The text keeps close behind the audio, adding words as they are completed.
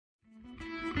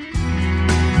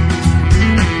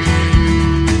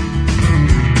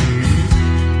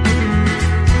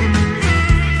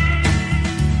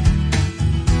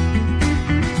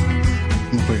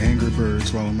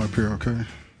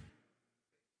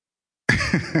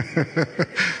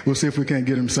We'll see if we can't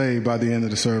get him saved by the end of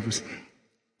the service.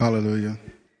 Hallelujah.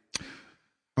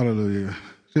 Hallelujah.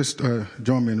 Just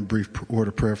join me in a brief word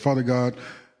of prayer. Father God,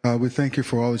 we thank you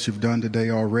for all that you've done today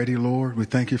already, Lord. We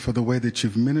thank you for the way that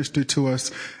you've ministered to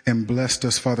us and blessed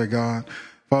us, Father God.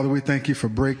 Father, we thank you for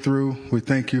breakthrough. We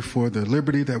thank you for the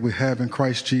liberty that we have in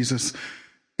Christ Jesus.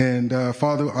 And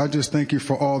Father, I just thank you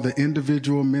for all the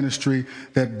individual ministry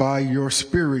that by your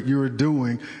Spirit you are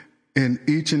doing in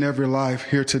each and every life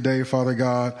here today, Father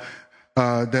God,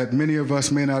 that many of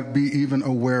us may not be even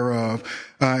aware of.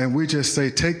 And we just say,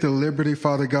 take the liberty,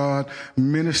 Father God,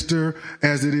 minister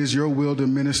as it is your will to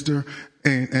minister,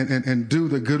 and do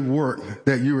the good work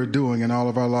that you are doing in all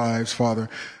of our lives, Father.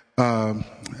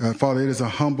 Father, it is a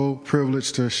humble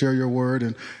privilege to share your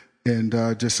word and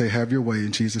just say, have your way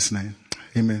in Jesus' name.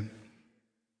 Amen.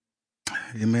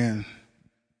 Amen.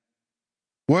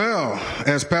 Well,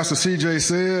 as Pastor CJ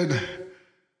said,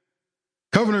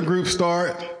 covenant groups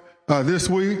start this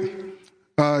week.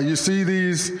 You see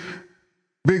these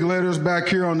big letters back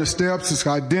here on the steps. It's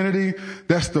identity.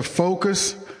 That's the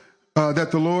focus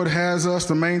that the Lord has us,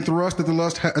 the main thrust that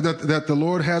the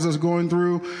Lord has us going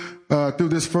through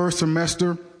this first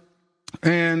semester.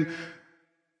 And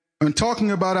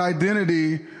talking about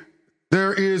identity,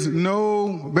 there is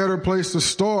no better place to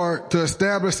start to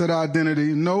establish that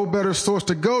identity, no better source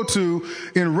to go to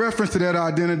in reference to that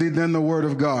identity than the Word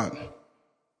of God.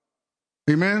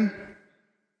 Amen?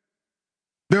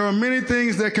 There are many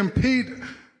things that compete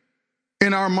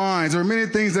in our minds. There are many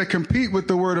things that compete with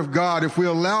the Word of God if we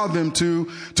allow them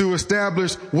to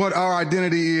establish what our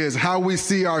identity is, how we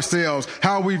see ourselves,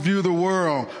 how we view the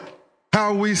world,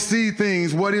 how we see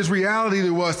things, what is reality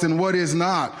to us and what is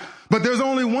not. But there's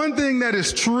only one thing that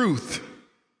is truth,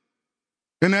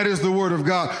 and that is the Word of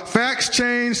God. Facts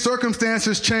change,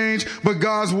 circumstances change, but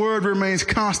God's Word remains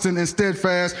constant and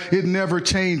steadfast. It never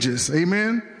changes.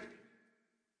 Amen?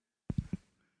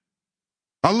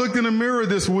 I looked in the mirror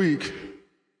this week.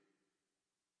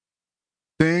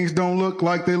 Things don't look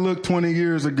like they looked 20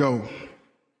 years ago.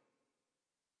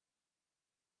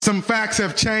 Some facts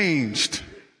have changed.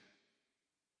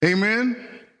 Amen?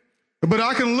 But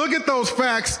I can look at those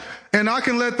facts and I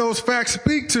can let those facts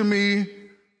speak to me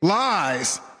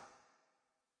lies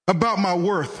about my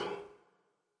worth,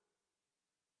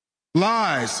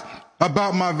 lies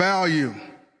about my value.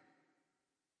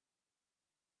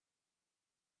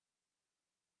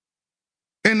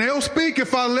 And they'll speak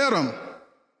if I let them.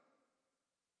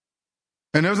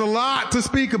 And there's a lot to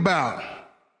speak about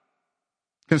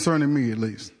concerning me, at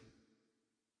least.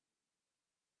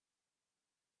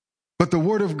 But the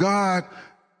Word of God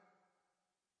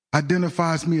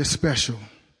identifies me as special.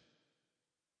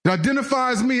 It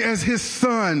identifies me as His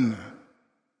son.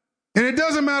 And it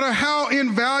doesn't matter how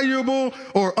invaluable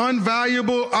or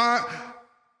unvaluable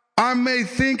I may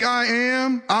think I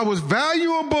am, I was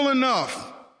valuable enough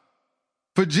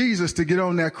for Jesus to get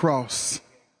on that cross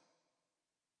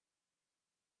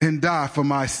and die for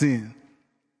my sin.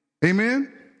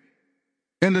 Amen?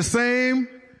 And the same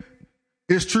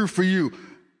is true for you.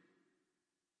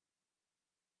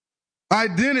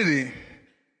 Identity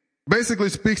basically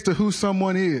speaks to who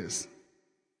someone is.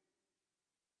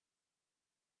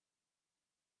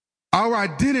 Our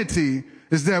identity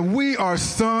is that we are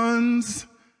sons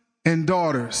and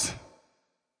daughters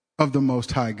of the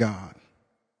Most High God.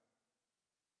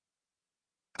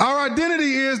 Our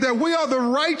identity is that we are the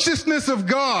righteousness of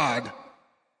God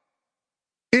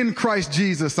in Christ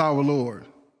Jesus our Lord.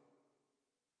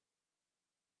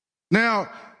 Now,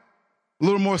 a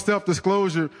little more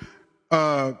self-disclosure.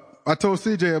 I told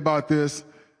CJ about this.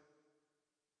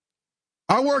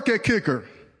 I work at Kicker.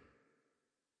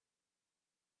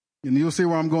 And you'll see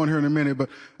where I'm going here in a minute, but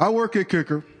I work at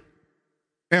Kicker.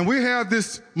 And we have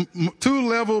this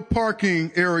 2-level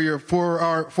parking area for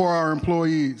our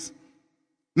employees.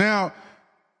 Now,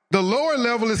 the lower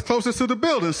level is closest to the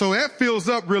building, so that fills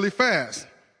up really fast.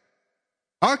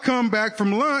 I come back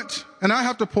from lunch, and I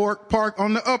have to park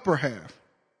on the upper half.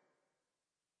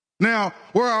 Now,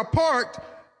 where I parked,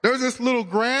 there's this little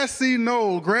grassy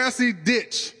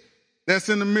ditch that's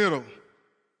in the middle.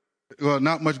 Well,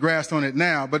 not much grass on it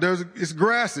now, but it's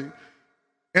grassy.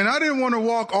 And I didn't want to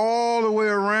walk all the way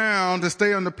around to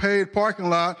stay on the paid parking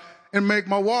lot and make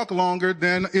my walk longer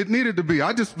than it needed to be.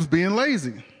 I just was being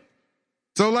lazy.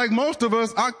 So like most of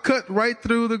us, I cut right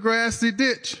through the grassy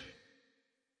ditch.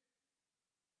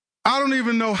 I don't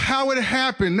even know how it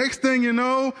happened. Next thing you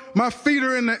know, my feet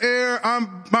are in the air.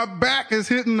 My back is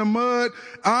hitting the mud.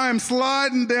 I'm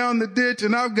sliding down the ditch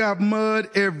and I've got mud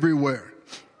everywhere.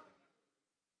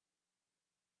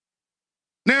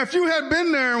 Now, if you had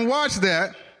been there and watched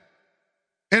that,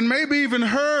 and maybe even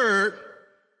heard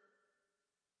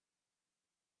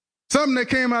something that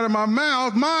came out of my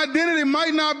mouth, my identity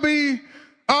might not be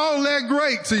all that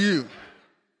great to you.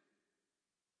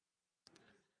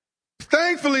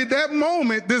 Thankfully, that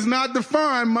moment does not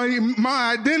define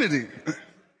my identity.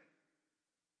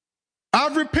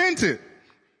 I've repented.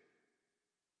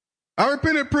 I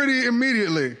repented pretty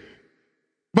immediately,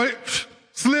 but it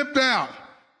slipped out.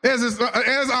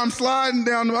 As I'm sliding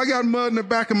down, I got mud in the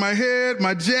back of my head,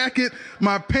 my jacket,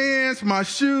 my pants, my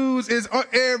shoes, it's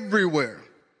everywhere.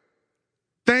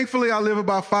 Thankfully, I live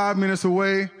about 5 minutes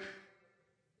away.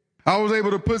 I was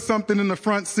able to put something in the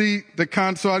front seat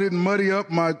so I didn't muddy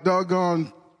up my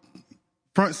doggone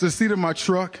the seat of my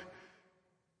truck,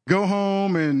 go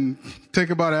home and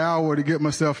take about an hour to get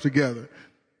myself together.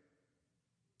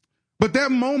 But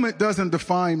that moment doesn't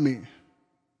define me.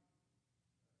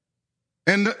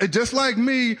 And just like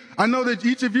me, I know that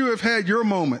each of you have had your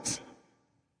moments.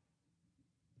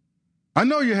 I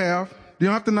know you have. You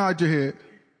don't have to nod your head.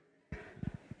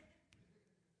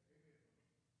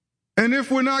 And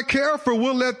if we're not careful,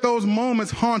 we'll let those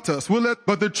moments haunt us.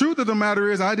 But the truth of the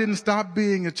matter is, I didn't stop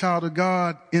being a child of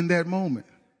God in that moment.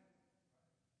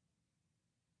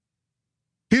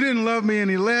 He didn't love me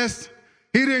any less.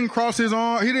 He didn't cross his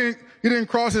arm. He didn't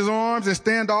cross his arms and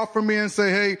stand off from me and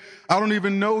say, hey, I don't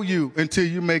even know you until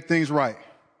you make things right.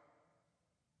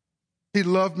 He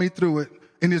loved me through it,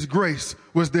 and his grace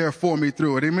was there for me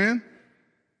through it. Amen?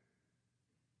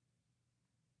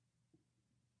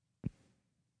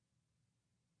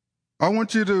 I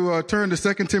want you to turn to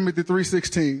 2 Timothy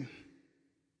 3:16.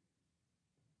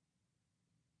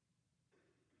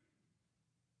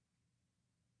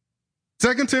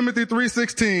 Second Timothy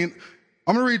 3:16.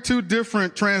 I'm going to read two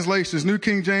different translations, New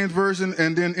King James Version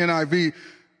and then NIV.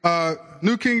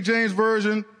 New King James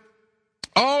Version,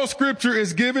 all scripture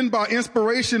is given by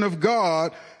inspiration of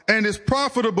God and is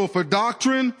profitable for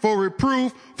doctrine, for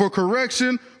reproof, for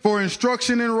correction, for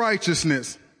instruction in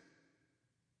righteousness.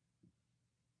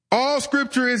 All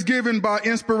scripture is given by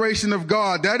inspiration of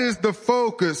God. That is the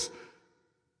focus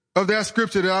of that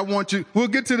scripture that I want you. We'll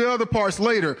get to the other parts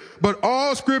later, but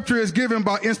all scripture is given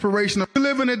by inspiration. We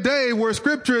live in a day where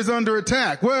scripture is under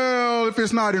attack. Well, if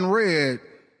it's not in red,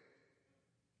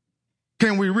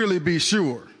 can we really be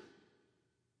sure?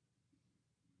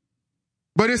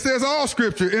 But it says all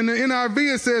scripture. In the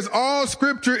NIV, it says all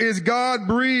scripture is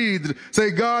God-breathed.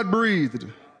 Say God-breathed.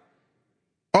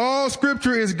 All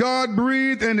scripture is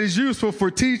God-breathed and is useful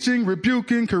for teaching,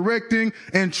 rebuking, correcting,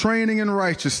 and training in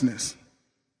righteousness.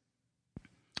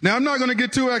 Now, I'm not going to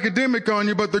get too academic on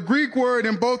you, but the Greek word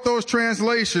in both those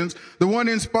translations, the one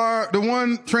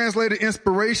translated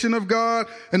inspiration of God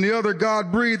and the other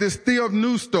God-breathed, is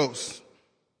theopneustos.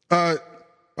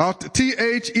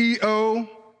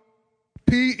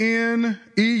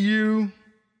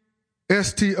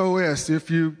 Theopneustos,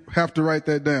 if you have to write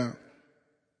that down.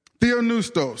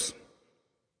 Theopneustos.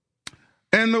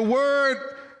 And the word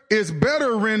is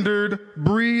better rendered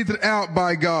breathed out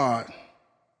by God.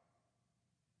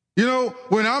 You know,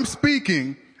 when I'm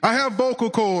speaking, I have vocal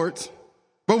cords,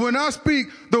 but when I speak,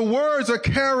 the words are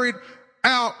carried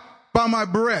out by my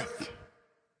breath.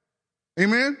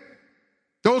 Amen?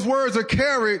 Those words are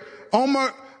carried on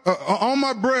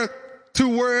my breath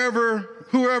to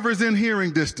whoever's in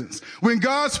hearing distance. When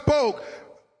God spoke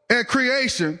at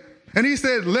creation, and he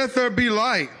said, let there be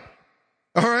light.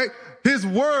 All right. His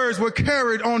words were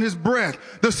carried on his breath.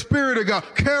 The Spirit of God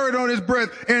carried on his breath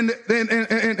and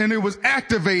it was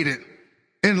activated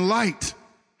and light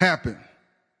happened.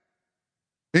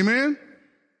 Amen.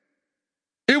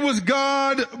 It was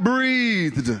God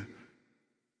breathed.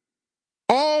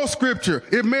 All scripture.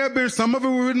 It may have been, some of it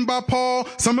was written by Paul,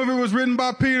 some of it was written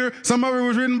by Peter, some of it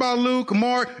was written by Luke,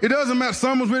 Mark. It doesn't matter.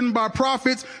 Some was written by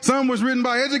prophets, some was written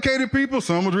by educated people,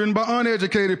 some was written by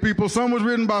uneducated people, some was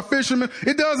written by fishermen.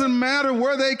 It doesn't matter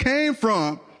where they came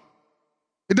from.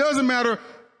 It doesn't matter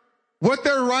what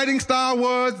their writing style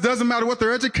was. It doesn't matter what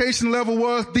their education level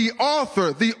was. The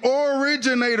author, the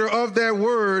originator of that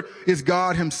word is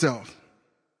God himself.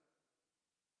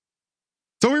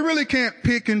 So we really can't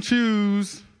pick and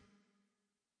choose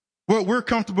what we're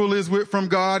comfortable with from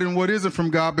God and what isn't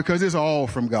from God, because it's all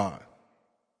from God.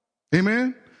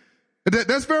 Amen?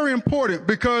 That's very important,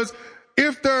 because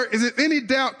if there is any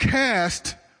doubt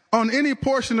cast on any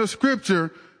portion of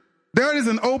Scripture, there is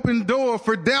an open door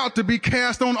for doubt to be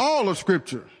cast on all of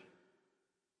Scripture.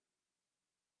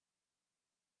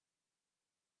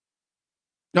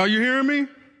 Are you hearing me?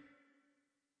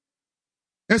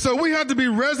 And so we have to be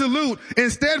resolute and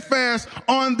steadfast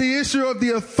on the issue of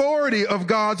the authority of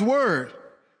God's word.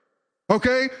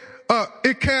 Okay?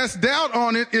 it casts doubt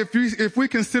on it if we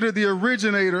consider the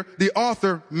originator, the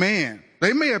author, man.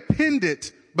 They may have penned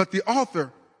it, but the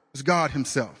author is God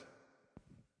himself.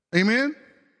 Amen?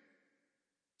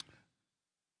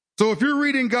 So if you're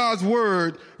reading God's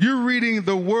word, you're reading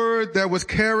the word that was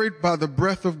carried by the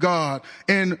breath of God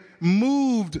and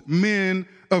moved men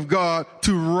of God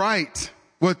to write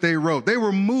what they wrote. They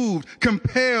were moved,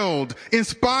 compelled,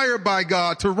 inspired by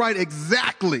God to write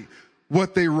exactly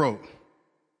what they wrote.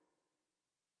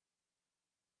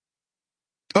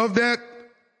 Of that,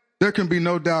 there can be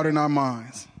no doubt in our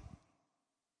minds.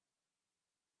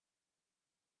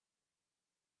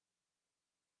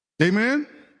 Amen?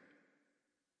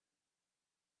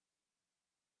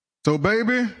 So,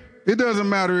 baby, it doesn't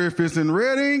matter if it's in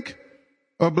red ink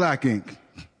or black ink.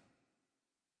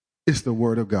 It's the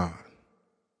Word of God.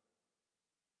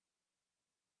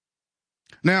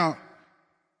 Now,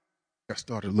 I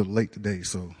started a little late today,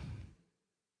 so.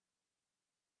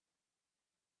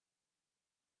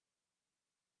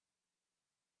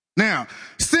 Now,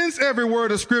 since every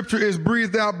word of Scripture is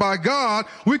breathed out by God,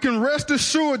 we can rest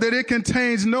assured that it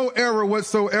contains no error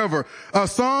whatsoever.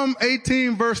 Psalm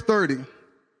 18, verse 30.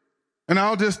 And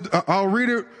I'll read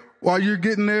it while you're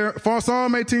getting there. For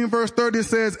Psalm 18, verse 30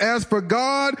 says, "As for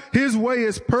God, his way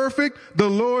is perfect. The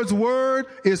Lord's word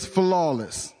is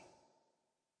flawless."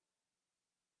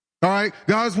 All right?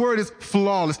 God's word is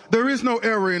flawless. There is no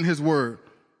error in his word.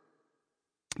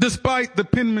 Despite the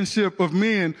penmanship of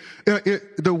men,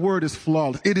 the word is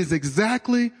flawless. It is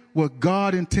exactly what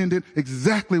God intended,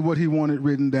 exactly what he wanted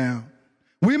written down.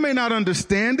 We may not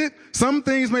understand it. Some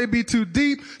things may be too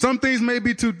deep. Some things may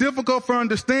be too difficult for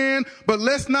understand, but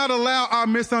let's not allow our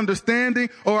misunderstanding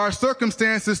or our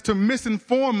circumstances to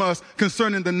misinform us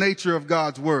concerning the nature of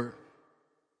God's word.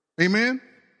 Amen?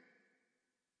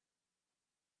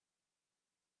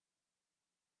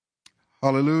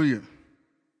 Hallelujah.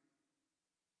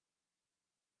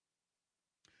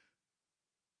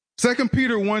 2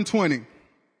 Peter 1:20.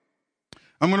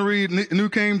 I'm going to read New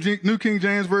King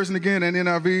James Version again and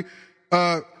NIV.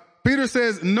 Peter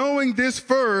says, "Knowing this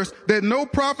first, that no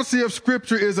prophecy of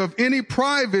Scripture is of any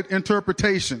private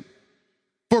interpretation.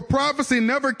 For prophecy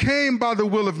never came by the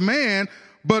will of man,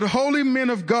 but holy men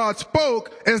of God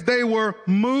spoke as they were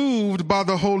moved by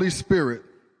the Holy Spirit."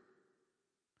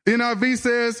 NIV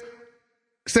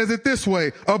says it this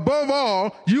way: "Above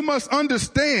all, you must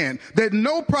understand that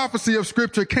no prophecy of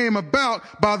Scripture came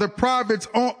about by the prophet's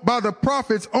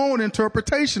own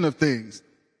interpretation of things.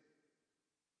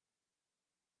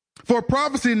 For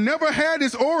prophecy never had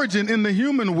its origin in the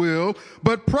human will,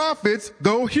 but prophets,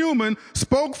 though human,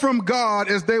 spoke from God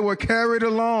as they were carried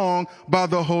along by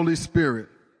the Holy Spirit."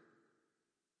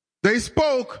 They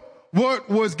spoke what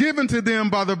was given to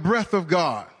them by the breath of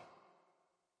God.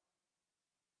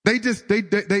 They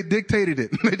dictated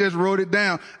it. They just wrote it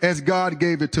down as God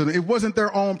gave it to them. It wasn't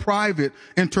their own private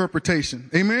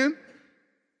interpretation. Amen?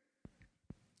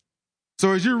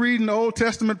 So as you're reading the Old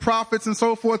Testament prophets and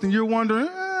so forth, and you're wondering,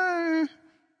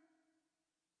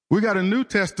 we got a New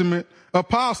Testament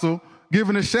apostle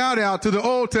giving a shout out to the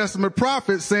Old Testament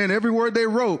prophets saying every word they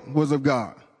wrote was of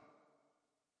God.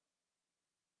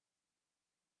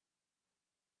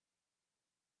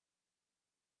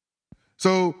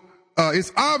 So,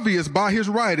 it's obvious by his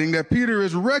writing that Peter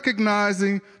is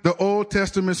recognizing the Old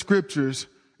Testament scriptures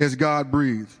as God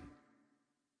breathed.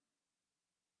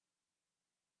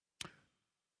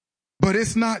 But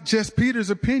it's not just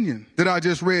Peter's opinion that I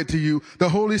just read to you. The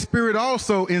Holy Spirit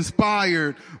also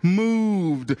inspired,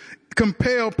 moved,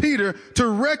 compelled Peter to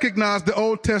recognize the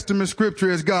Old Testament scripture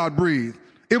as God breathed.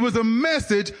 It was a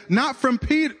message not from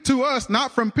Peter to us,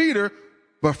 not from Peter,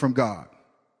 but from God.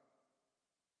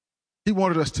 He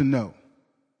wanted us to know.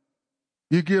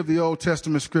 You give the Old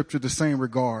Testament scripture the same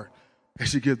regard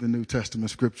as you give the New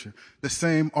Testament scripture. The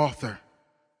same author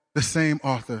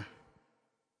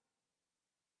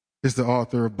is the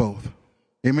author of both.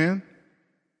 Amen?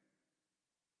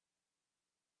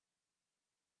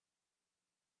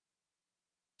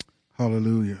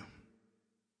 Hallelujah.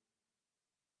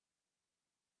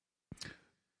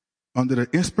 Under the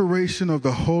inspiration of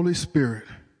the Holy Spirit,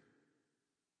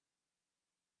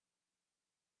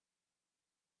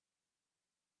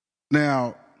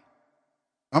 now,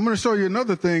 I'm going to show you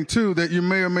another thing, too, that you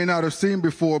may or may not have seen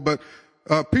before. But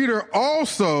Peter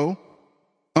also,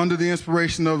 under the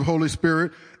inspiration of the Holy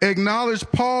Spirit,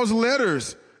 acknowledged Paul's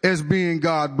letters as being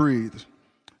God-breathed.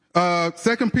 2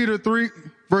 Peter 3,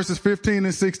 verses 15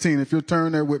 and 16. If you'll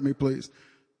turn there with me, please.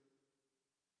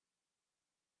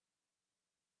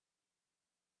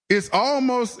 It's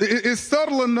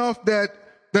subtle enough that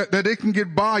it can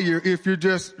get by you if you're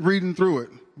just reading through it.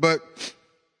 But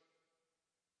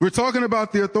We're talking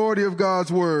about the authority of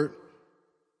God's word.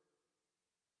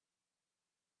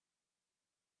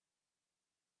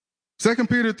 Second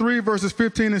Peter 3 verses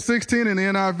 15 and 16 in the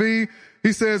NIV,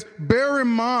 he says, bear in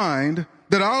mind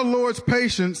that our Lord's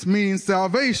patience means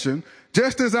salvation,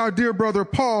 just as our dear brother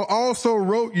Paul also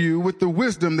wrote you with the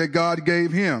wisdom that God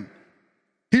gave him.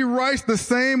 He writes the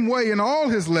same way in all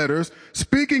his letters,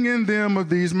 speaking in them of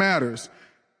these matters.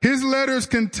 His letters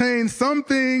contain some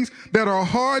things that are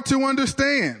hard to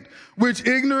understand, which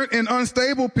ignorant and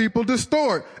unstable people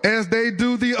distort, as they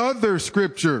do the other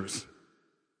scriptures,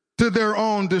 to their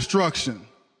own destruction.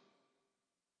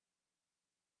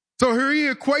 So here he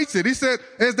equates it. He said,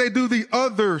 as they do the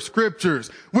other scriptures,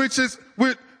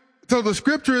 so the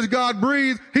scripture is God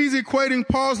breathed. He's equating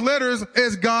Paul's letters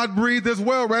as God breathed as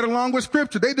well, right along with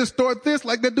scripture. They distort this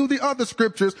like they do the other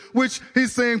scriptures, which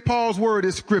he's saying Paul's word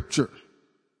is scripture.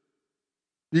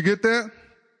 You get that?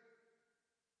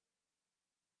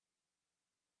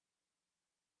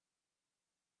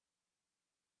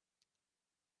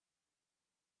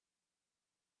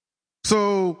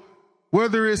 So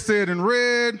whether it's said in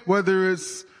red, whether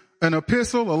it's an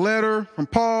epistle, a letter from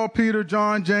Paul, Peter,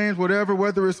 John, James, whatever,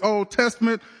 whether it's Old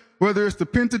Testament, whether it's the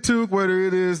Pentateuch, whether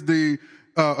it is the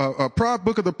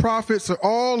book of the prophets,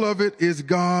 all of it is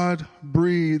God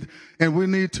breathed, and we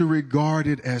need to regard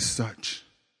it as such.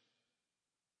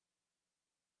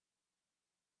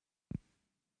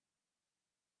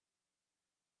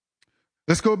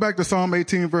 Let's go back to Psalm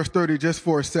 18, verse 30, just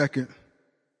for a second.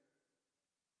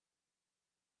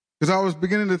 Because I was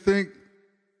beginning to think,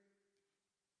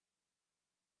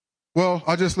 well,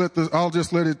 I'll just let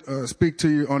it speak to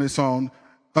you on its own.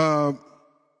 Why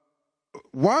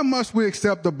must we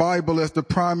accept the Bible as the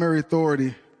primary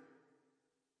authority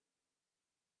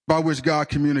by which God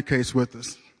communicates with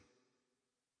us?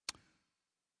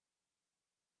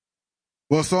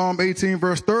 Well, Psalm 18,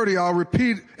 verse 30, I'll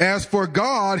repeat, as for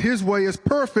God, his way is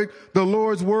perfect. The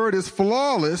Lord's word is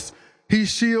flawless. He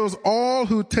shields all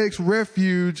who takes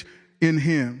refuge in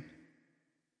him.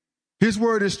 His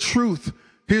word is truth.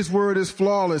 His word is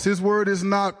flawless. His word is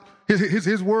not,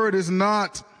 his word is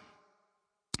not,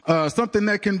 something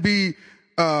that can be,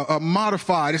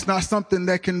 modified. It's not something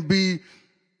that can be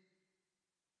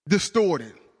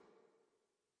distorted.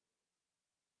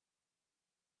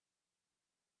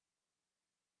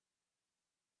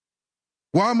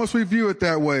 Why must we view it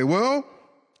that way? Well,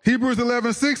 Hebrews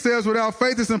 11:6 says, without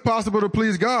faith it's impossible to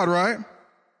please God, right?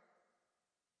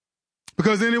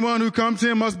 Because anyone who comes to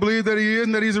him must believe that he is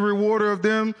and that he's a rewarder of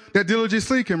them that diligently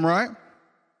seek him, right?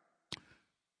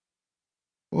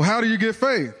 Well, how do you get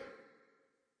faith?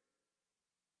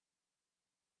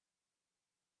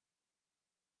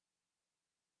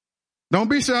 Don't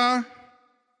be shy.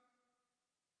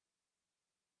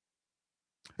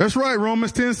 That's right,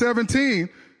 Romans 10:17.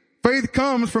 Faith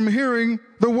comes from hearing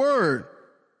the word.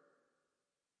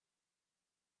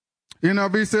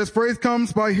 NIV says faith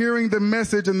comes by hearing the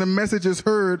message, and the message is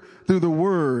heard through the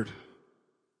word.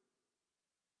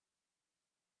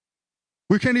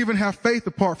 We can't even have faith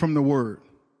apart from the word.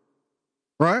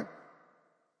 Right?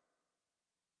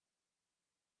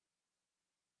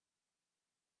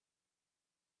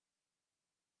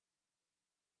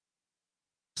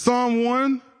 Psalm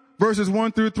 1, verses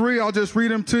 1 through 3, I'll just read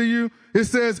them to you. It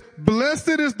says,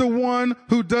 blessed is the one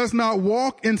who does not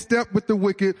walk in step with the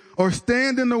wicked, or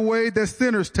stand in the way that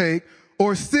sinners take,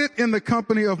 or sit in the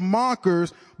company of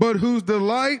mockers, but whose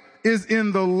delight is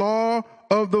in the law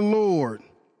of the Lord,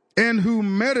 and who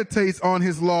meditates on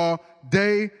his law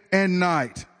day and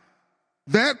night.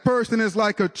 That person is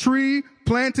like a tree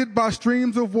planted by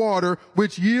streams of water,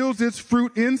 which yields its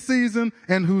fruit in season,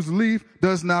 and whose leaf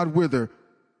does not wither.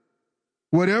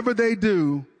 Whatever they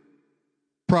do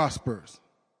prospers.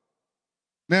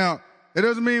 Now, that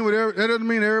doesn't mean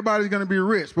everybody's going to be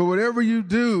rich, but whatever you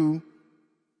do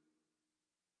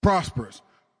prospers.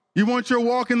 You want your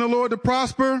walk in the Lord to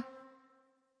prosper?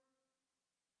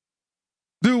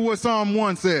 Do what Psalm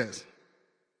 1 says.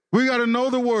 We got to know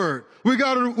the word. We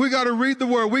got to read the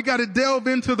word. We got to delve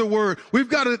into the word. We've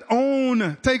got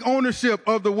to take ownership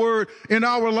of the word in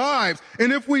our lives.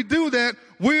 And if we do that,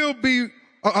 we'll be,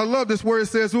 I love this word, it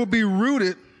says we'll be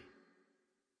rooted.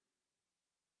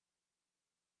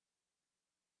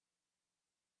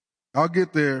 I'll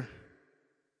get there.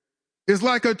 It's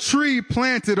like a tree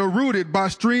planted or rooted by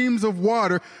streams of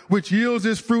water, which yields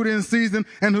its fruit in season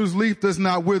and whose leaf does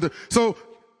not wither. So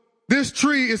this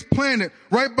tree is planted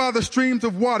right by the streams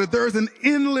of water. There is an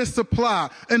endless supply,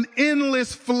 an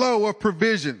endless flow of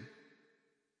provision.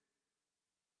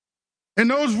 And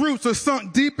those roots are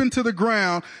sunk deep into the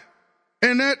ground.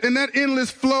 And that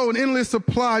endless flow and endless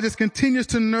supply just continues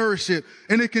to nourish it,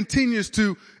 and it continues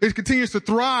to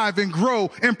thrive and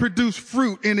grow and produce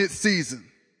fruit in its season.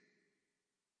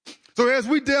 So as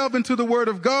we delve into the word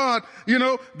of God,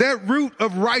 that root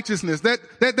of righteousness,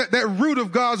 that root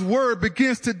of God's word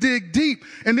begins to dig deep.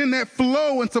 And then that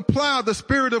flow and supply of the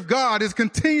Spirit of God is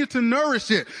continue to nourish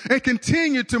it and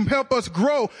continue to help us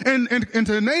grow and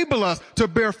to enable us to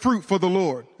bear fruit for the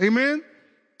Lord. Amen.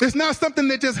 It's not something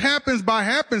that just happens by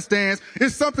happenstance.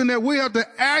 It's something that we have to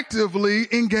actively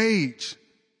engage.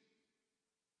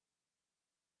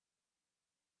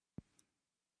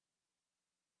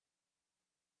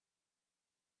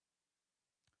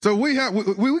 So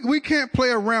we can't play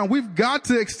around. We've got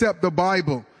to accept the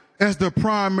Bible as the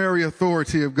primary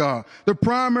authority of God, the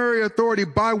primary authority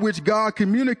by which God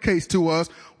communicates to us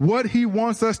what he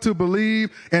wants us to believe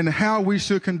and how we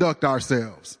should conduct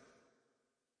ourselves.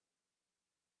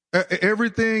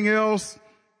 Everything else,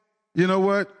 you know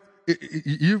what?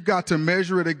 You've got to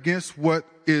measure it against what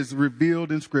is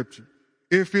revealed in Scripture.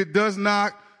 If it does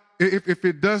not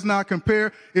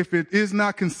compare, if it is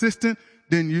not consistent,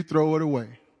 then you throw it away.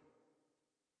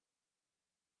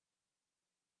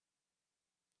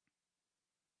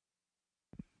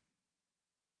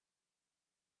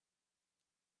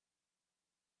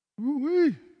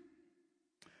 Ooh-wee.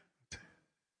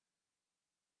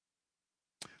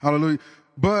 Hallelujah.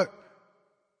 But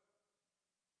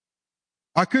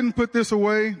I couldn't put this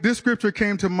away. This scripture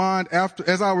came to mind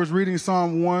as I was reading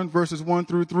Psalm 1, verses 1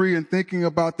 through 3, and thinking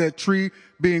about that tree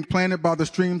being planted by the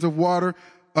streams of water.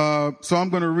 So I'm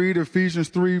going to read Ephesians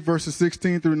 3, verses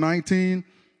 16 through 19,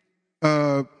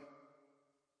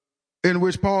 in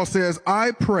which Paul says,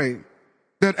 I pray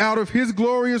that out of his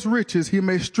glorious riches he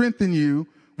may strengthen you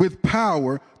with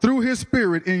power through his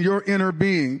Spirit in your inner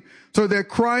being, so that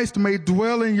Christ may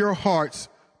dwell in your hearts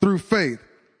through faith.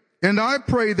 And I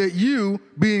pray that you,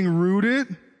 being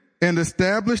rooted and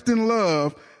established in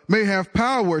love, may have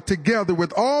power together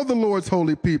with all the Lord's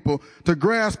holy people to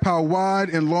grasp how wide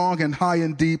and long and high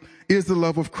and deep is the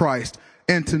love of Christ,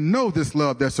 and to know this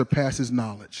love that surpasses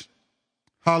knowledge.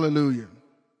 Hallelujah.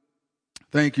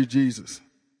 Thank you, Jesus.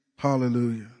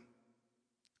 Hallelujah.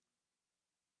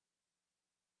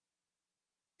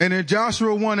 And in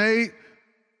Joshua 1:8,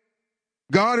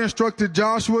 God instructed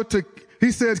Joshua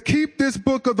he says, keep this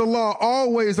book of the law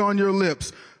always on your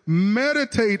lips.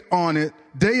 Meditate on it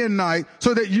day and night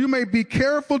so that you may be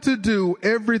careful to do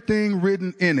everything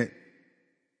written in it.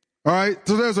 All right.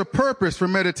 So there's a purpose for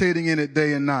meditating in it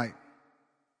day and night.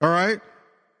 All right.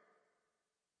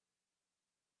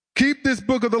 Keep this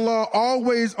book of the law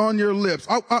always on your lips.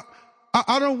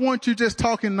 I don't want you just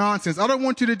talking nonsense. I don't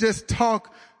want you to just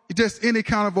talk just any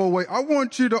kind of old way. I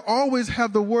want you to always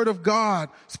have the word of God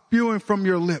spewing from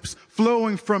your lips,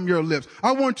 flowing from your lips.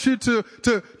 I want you to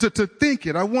think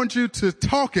it. I want you to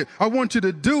talk it. I want you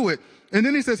to do it. And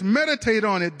then he says, meditate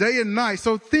on it day and night.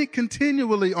 So think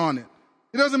continually on it.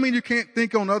 It doesn't mean you can't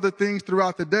think on other things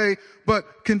throughout the day,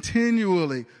 but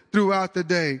continually throughout the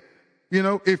day.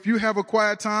 If you have a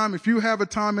quiet time, if you have a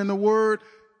time in the word,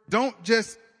 don't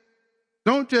just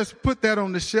put that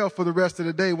on the shelf for the rest of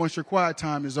the day once your quiet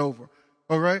time is over.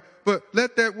 All right. But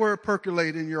let that word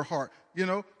percolate in your heart.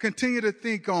 Continue to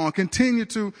think on, continue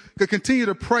to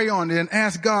pray on it and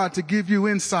ask God to give you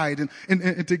insight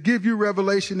and to give you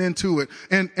revelation into it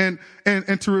and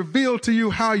to reveal to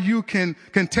you how you can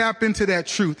tap into that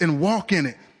truth and walk in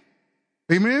it.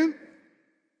 Amen.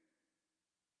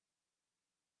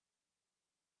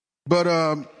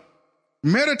 But,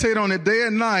 meditate on it day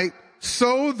and night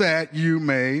so that you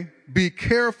may be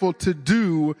careful to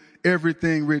do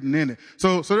everything written in it.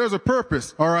 So there's a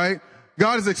purpose. All right.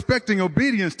 God is expecting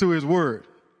obedience to his word.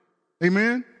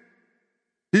 Amen.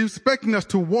 He's expecting us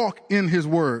to walk in his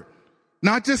word,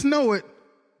 not just know it,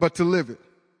 but to live it.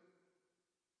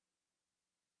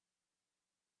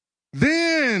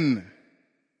 Then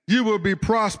you will be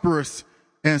prosperous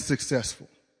and successful.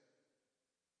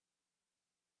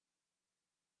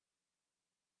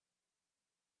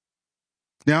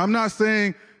 Now, I'm not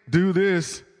saying do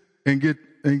this and get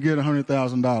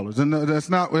 $100,000. And that's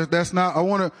not, I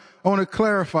want to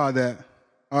clarify that.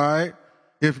 All right.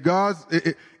 If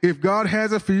God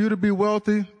has it for you to be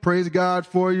wealthy, praise God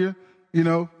for you,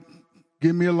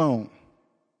 give me a loan.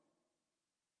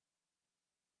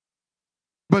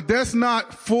 But that's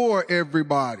not for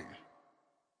everybody.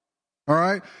 All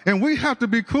right. And we have to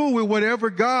be cool with whatever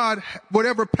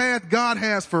path God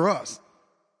has for us.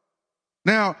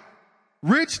 Now,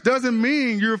 rich doesn't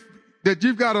mean that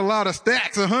you've got a lot of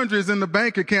stacks of hundreds in the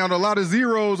bank account, a lot of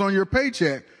zeros on your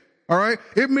paycheck. All right.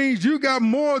 It means you got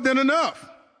more than enough.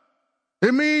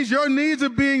 It means your needs are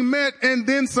being met and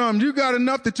then some. You got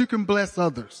enough that you can bless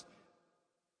others.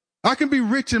 I can be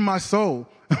rich in my soul,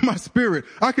 my spirit.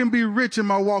 I can be rich in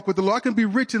my walk with the Lord. I can be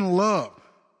rich in love,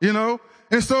 you know?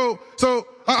 And so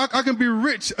I can be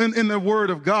rich in the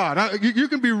word of God. You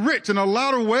can be rich in a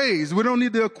lot of ways. We don't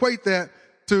need to equate that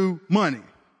to money.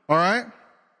 All right?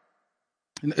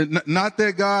 Not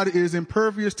that God is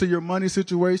impervious to your money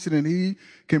situation and he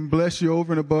can bless you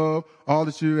over and above all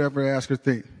that you ever ask or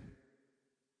think.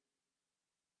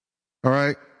 All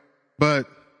right? But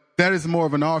that is more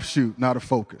of an offshoot, not a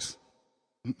focus.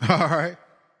 All right?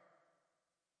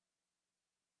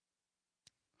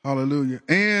 Hallelujah.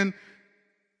 And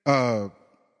the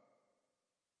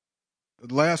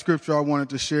last scripture I wanted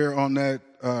to share on that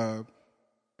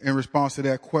in response to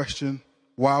that question,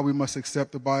 why we must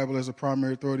accept the Bible as a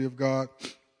primary authority of God,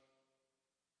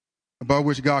 about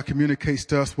which God communicates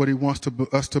to us what he wants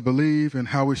us to believe and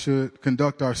how we should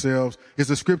conduct ourselves, is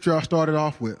the scripture I started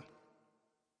off with.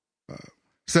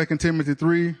 2 Timothy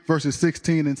 3, verses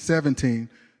 16 and 17.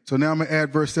 So now I'm going to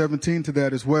add verse 17 to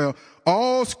that as well.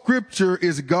 All scripture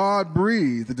is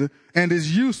God-breathed and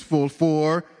is useful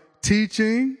for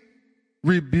teaching,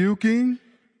 rebuking,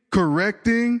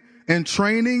 correcting, and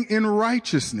training in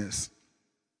righteousness,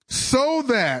 so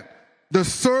that the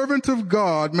servant of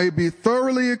God may be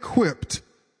thoroughly equipped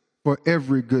for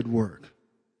every good work.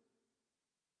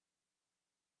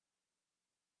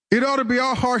 It ought to be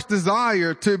our heart's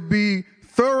desire to be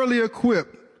thoroughly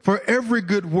equipped for every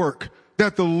good work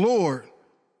that the Lord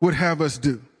would have us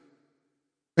do.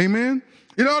 Amen?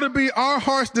 It ought to be our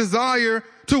heart's desire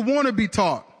to want to be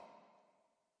taught,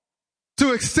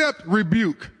 to accept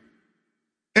rebuke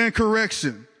and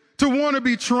correction, to want to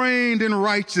be trained in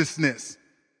righteousness,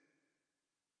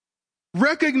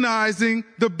 recognizing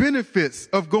the benefits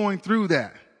of going through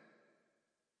that.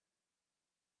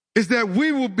 Is that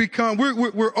we will become,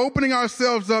 we're opening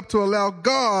ourselves up to allow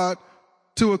God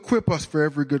to equip us for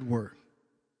every good work.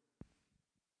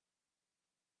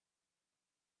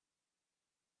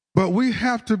 But we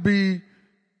have to be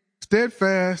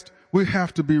steadfast. We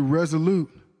have to be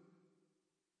resolute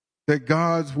that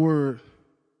God's word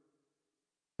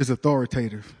is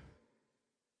authoritative.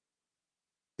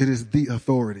 It is the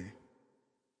authority.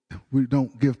 We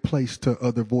don't give place to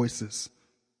other voices,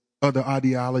 other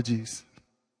ideologies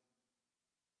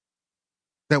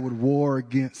that would war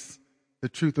against the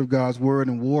truth of God's word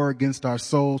and war against our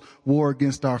souls, war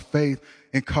against our faith,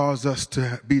 and cause us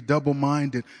to be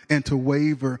double-minded and to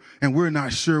waver. And we're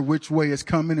not sure which way is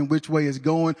coming and which way is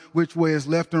going, which way is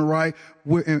left and right,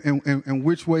 and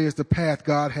which way is the path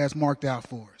God has marked out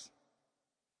for us.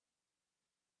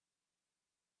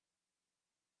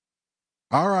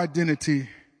 Our identity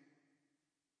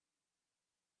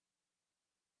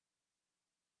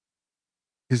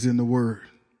is in the word,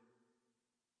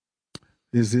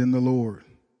 is in the Lord.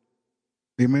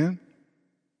 Amen?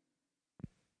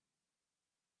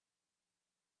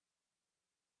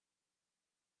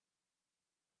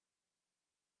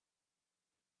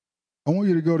 I want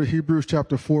you to go to Hebrews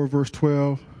chapter 4, verse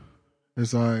 12,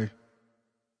 as I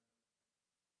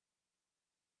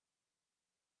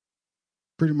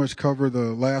pretty much cover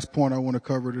the last point I want to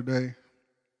cover today.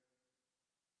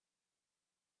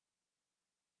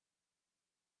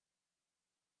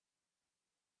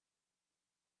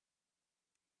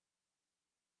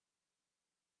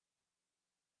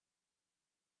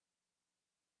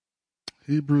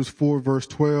 Hebrews 4, verse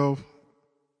 12.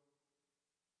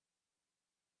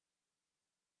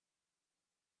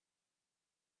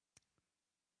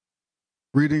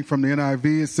 Reading from the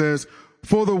NIV, it says,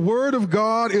 "For the word of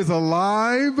God is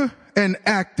alive and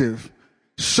active,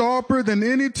 sharper than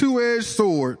any two-edged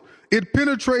sword. It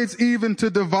penetrates even to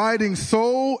dividing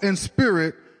soul and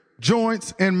spirit,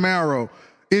 joints and marrow.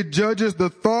 It judges the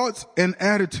thoughts and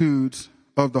attitudes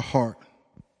of the heart."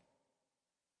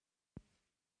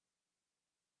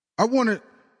 I want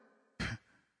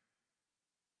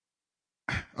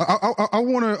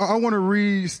to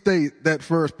restate that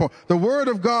first part. The word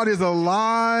of God is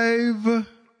alive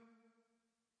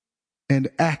and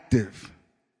active.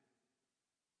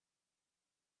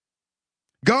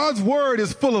 God's word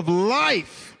is full of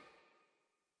life.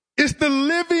 It's the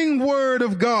living word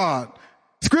of God.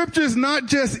 Scripture is not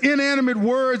just inanimate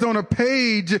words on a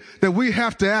page that we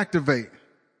have to activate.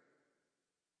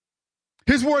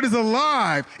 His word is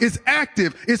alive, it's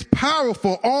active, it's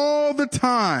powerful all the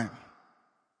time.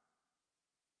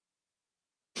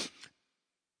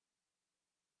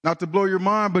 Not to blow your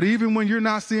mind, but even when you're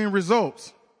not seeing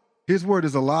results, his word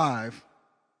is alive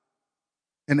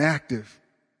and active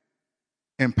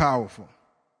and powerful.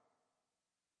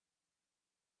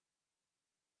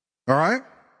 All right?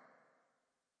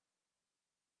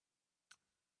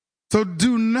 So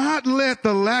do not let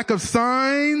the lack of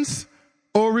signs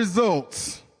or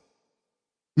results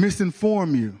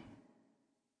misinform you.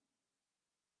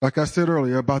 Like I said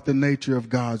earlier, about the nature of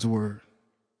God's word.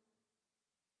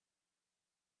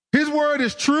 His word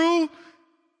is true,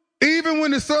 even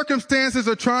when the circumstances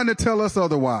are trying to tell us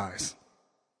otherwise.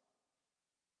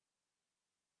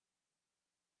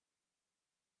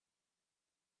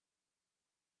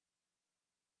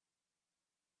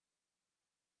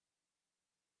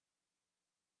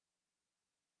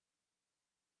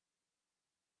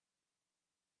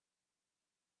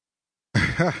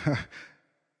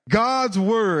 God's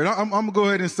word, I'm going to go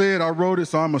ahead and say it. I wrote it,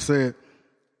 so I'm going to say it.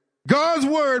 God's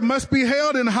word must be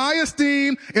held in high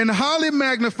esteem and highly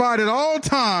magnified at all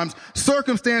times,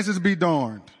 circumstances be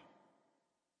darned.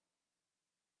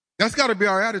 That's got to be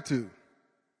our attitude.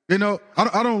 You know,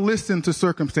 I don't listen to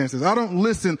circumstances. I don't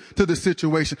listen to the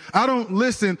situation. I don't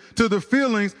listen to the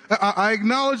feelings. I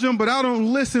acknowledge them, but I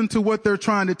don't listen to what they're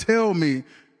trying to tell me.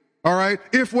 All right.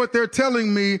 If what they're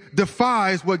telling me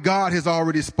defies what God has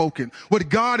already spoken, what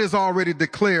God has already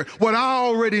declared, what I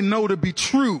already know to be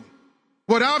true,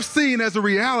 what I've seen as a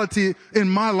reality in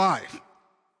my life.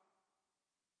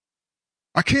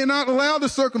 I cannot allow the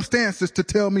circumstances to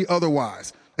tell me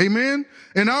otherwise. Amen.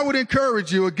 And I would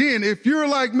encourage you again, if you're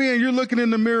like me and you're looking in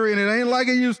the mirror and it ain't like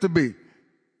it used to be,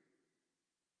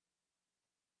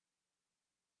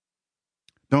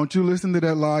 don't you listen to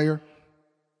that liar.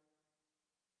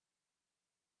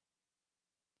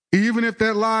 Even if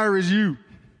that liar is you,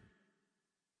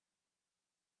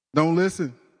 don't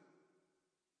listen.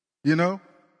 You know,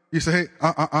 you say, hey,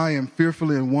 I am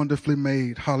fearfully and wonderfully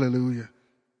made. Hallelujah.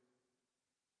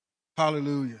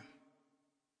 Hallelujah.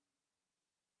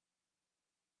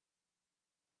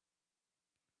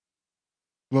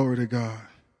 Glory to God.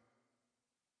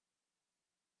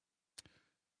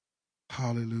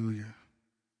 Hallelujah.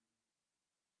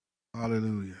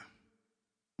 Hallelujah.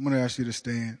 I'm going to ask you to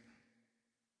stand.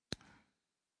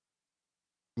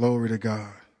 Glory to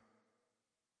God.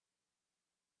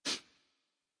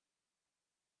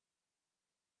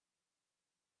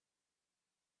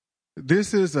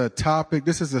 This is a topic,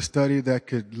 this is a study that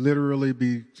could literally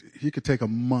be, he could take a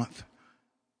month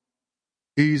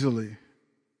easily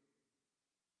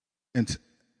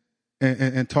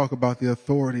and talk about the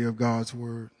authority of God's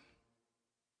word.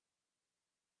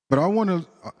 But I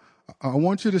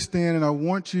want you to stand and I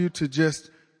want you to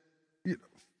just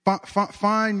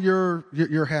find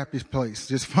your happiest place.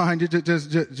 Just find it.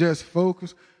 Just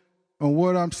focus on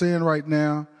what I'm saying right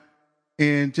now,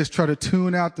 and just try to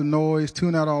tune out the noise,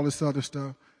 tune out all this other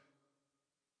stuff.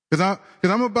 Because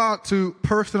I'm about to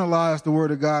personalize the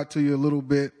Word of God to you a little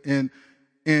bit, and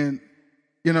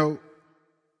you know,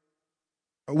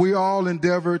 we all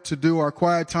endeavor to do our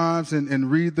quiet times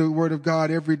and read the Word of God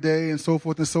every day and so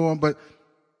forth and so on. But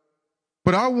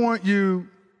I want you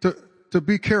to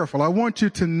be careful. I want you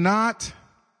to not.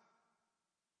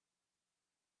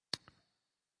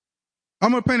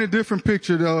 I'm going to paint a different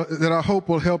picture that I hope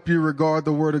will help you regard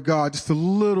the Word of God just a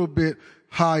little bit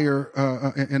higher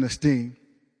in esteem.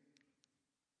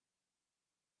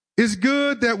 It's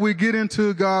good that we get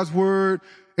into God's Word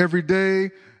every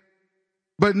day,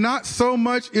 but not so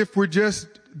much if we're just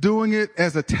doing it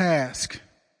as a task,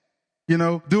 you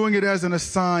know, doing it as an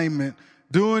assignment,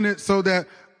 doing it so that,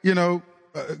 you know,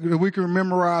 we can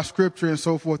memorize scripture and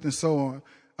so forth and so on.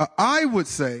 I would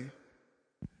say,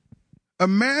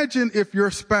 imagine if your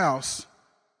spouse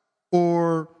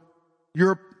or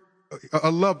a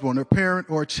loved one, a parent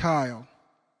or a child,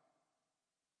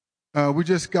 we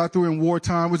just got through in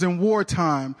wartime, was in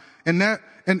wartime, and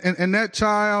that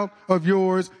child of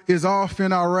yours is off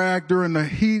in Iraq during the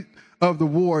heat of the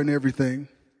war and everything.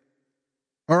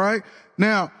 All right?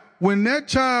 Now, when that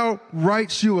child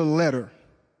writes you a letter,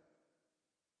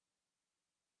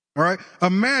 all right.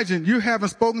 Imagine you haven't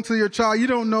spoken to your child. You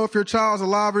don't know if your child's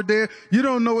alive or dead. You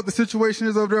don't know what the situation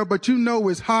is over there, but you know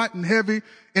it's hot and heavy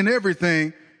and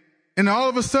everything. And all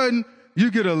of a sudden, you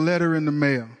get a letter in the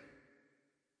mail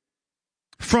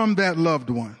from that loved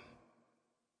one.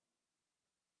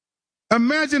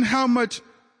 Imagine how much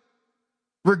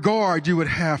regard you would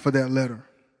have for that letter.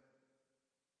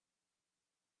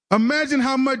 Imagine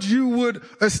how much you would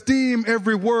esteem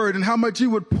every word and how much you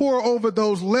would pour over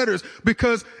those letters,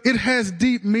 because it has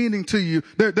deep meaning to you.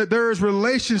 There is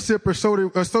relationship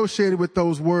associated with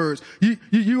those words.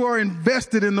 You are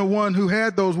invested in the one who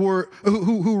had those words,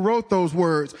 who wrote those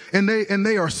words, and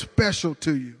they are special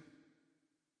to you.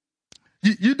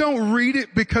 You don't read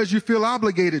it because you feel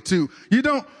obligated to. You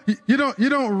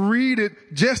don't read it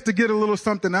just to get a little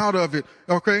something out of it.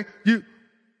 Okay?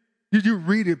 You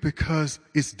read it because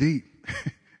it's deep.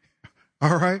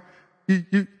 All right?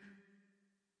 You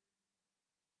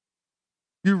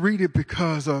read it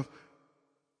because of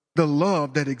the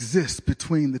love that exists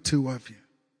between the two of you.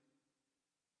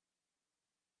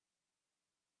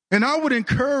 And I would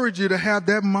encourage you to have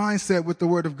that mindset with the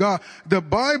Word of God. The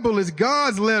Bible is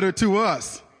God's letter to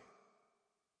us.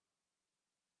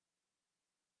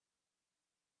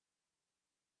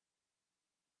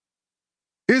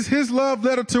 It's His love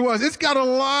letter to us. It's got a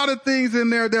lot of things in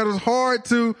there that is hard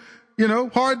to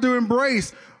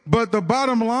embrace. But the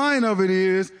bottom line of it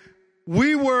is,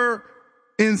 we were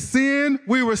in sin.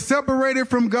 We were separated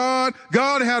from God.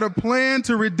 God had a plan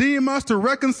to redeem us, to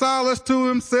reconcile us to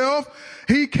Himself.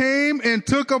 He came and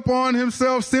took upon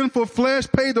Himself sinful flesh,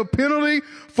 paid the penalty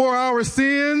for our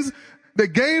sins, that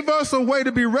gave us a way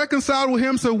to be reconciled with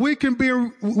Him so we can be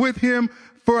with Him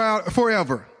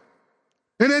forever.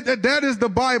 And that is the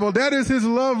Bible. That is His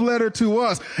love letter to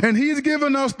us. And He's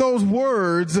given us those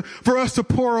words for us to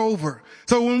pour over.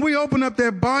 So when we open up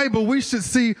that Bible, we should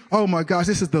see, oh my gosh,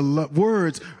 this is the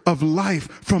words of life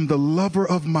from the lover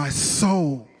of my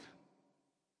soul.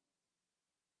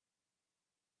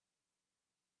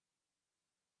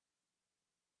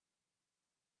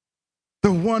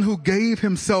 The one who gave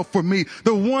Himself for me,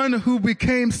 the one who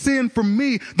became sin for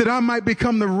me, that I might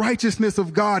become the righteousness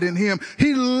of God in Him.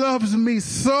 He loves me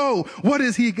so. What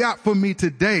has He got for me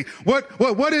today?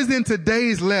 What is in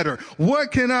today's letter?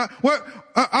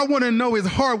 I want to know His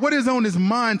heart. What is on His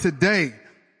mind today?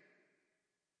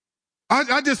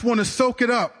 I just want to soak it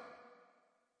up.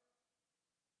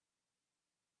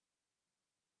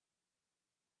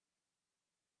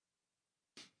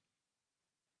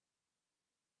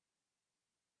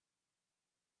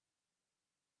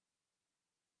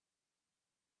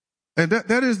 And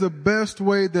that is the best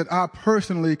way that I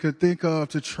personally could think of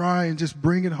to try and just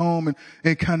bring it home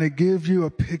and kind of give you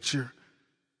a picture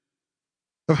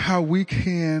of how we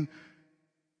can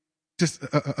just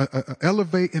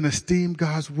elevate and esteem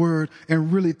God's word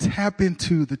and really tap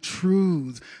into the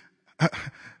truths,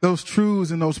 those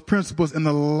truths and those principles and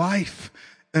the life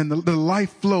and the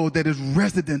life flow that is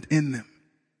resident in them.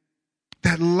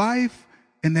 That life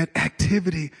and that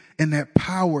activity and that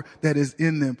power that is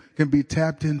in them can be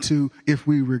tapped into if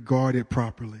we regard it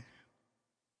properly.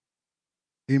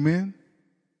 Amen?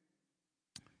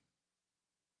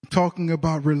 I'm talking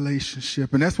about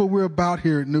relationship, and that's what we're about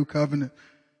here at New Covenant.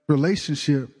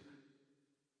 Relationship.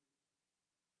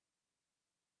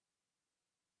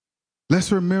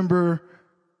 Let's remember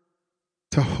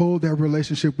to hold that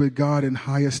relationship with God in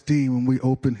high esteem when we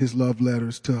open His love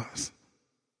letters to us.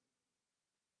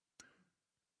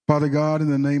 Father God, in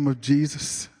the name of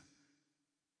Jesus,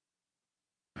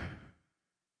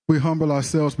 we humble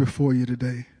ourselves before You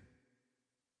today.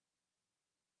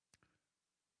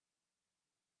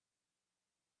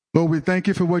 Lord, we thank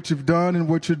You for what You've done and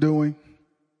what You're doing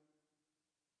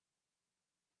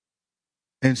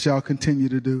and shall continue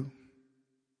to do.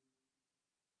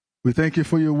 We thank You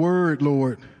for Your word,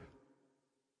 Lord.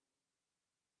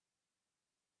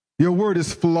 Your word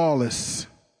is flawless.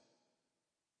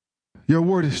 Your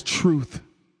word is truth.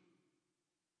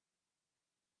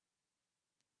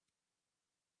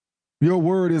 Your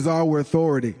word is our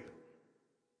authority.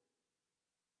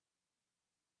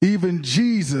 Even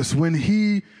Jesus, when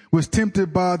He was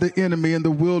tempted by the enemy in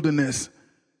the wilderness,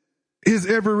 His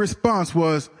every response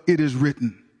was, "It is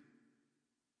written."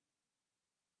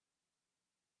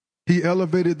 He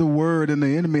elevated the word and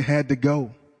the enemy had to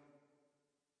go.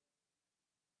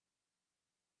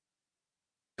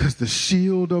 Because the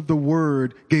shield of the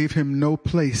word gave him no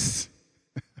place.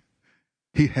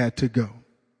 He had to go.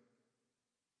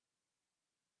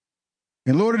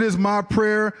 And Lord, it is my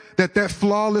prayer that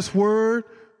flawless word,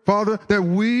 Father, that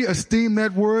we esteem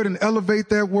that word and elevate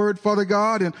that word, Father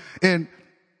God, and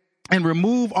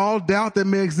remove all doubt that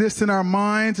may exist in our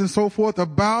minds and so forth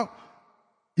about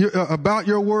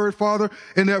Your word, Father,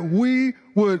 and that we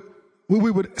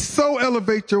would so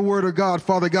elevate Your word of God,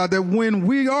 Father God, that when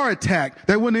we are attacked,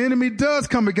 that when the enemy does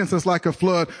come against us like a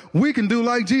flood, we can do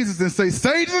like Jesus and say,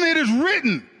 "Satan, it is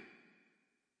written,"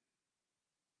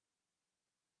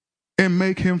 and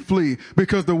make him flee,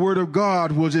 because the word of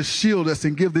God will just shield us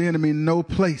and give the enemy no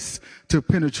place to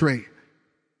penetrate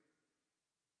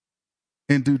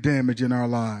and do damage in our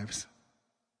lives.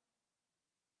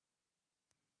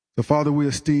 So, Father, we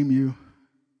esteem You.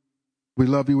 We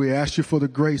love You. We ask You for the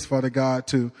grace, Father God,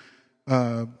 to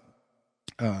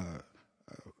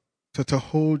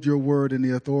hold Your word in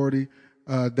the authority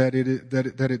that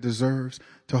it deserves,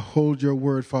 to hold Your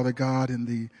word, Father God, in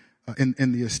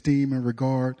the esteem and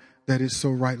regard that it so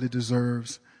rightly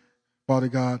deserves, Father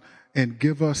God, and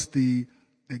give us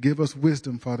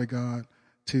wisdom, Father God,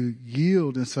 to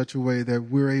yield in such a way that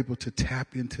we're able to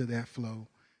tap into that flow,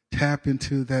 tap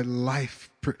into that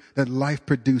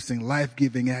life-producing,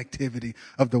 life-giving activity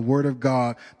of the Word of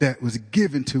God that was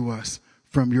given to us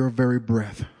from your very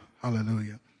breath.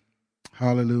 Hallelujah.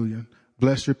 Hallelujah.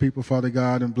 Bless your people, Father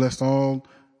God, and bless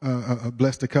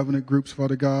the covenant groups,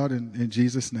 Father God, in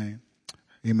Jesus' name.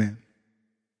 Amen.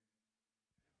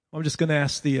 I'm just going to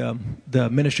ask the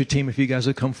ministry team if you guys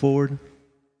would come forward.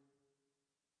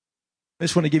 I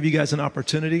just want to give you guys an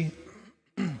opportunity.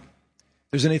 If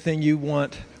there's anything you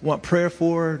want prayer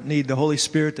for, need the Holy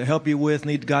Spirit to help you with,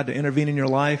 need God to intervene in your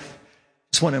life,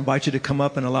 just want to invite you to come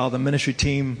up and allow the ministry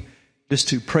team just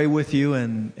to pray with you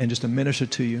and just to minister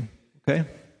to you. Okay?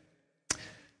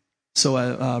 So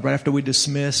right after we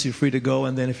dismiss, you're free to go.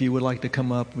 And then if you would like to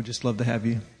come up, we'd just love to have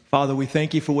you. Father, we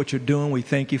thank you for what you're doing. We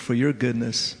thank you for your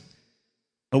goodness.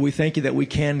 Lord, we thank you that we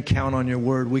can count on your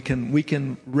word. We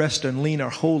can rest and lean our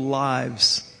whole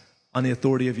lives on the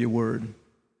authority of your word.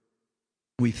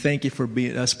 We thank you for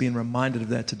us being reminded of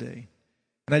that today.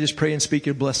 And I just pray and speak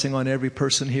your blessing on every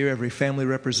person here, every family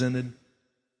represented.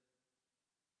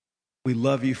 We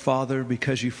love you, Father,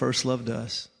 because you first loved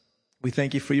us. We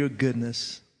thank you for your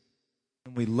goodness.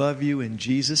 And we love you in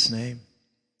Jesus' name.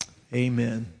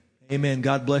 Amen. Amen.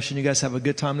 God bless you. You guys have a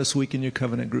good time this week in your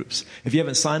covenant groups. If you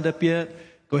haven't signed up yet,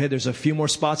 go ahead. There's a few more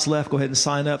spots left. Go ahead and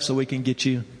sign up so we can get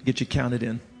you counted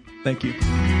in. Thank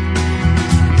you.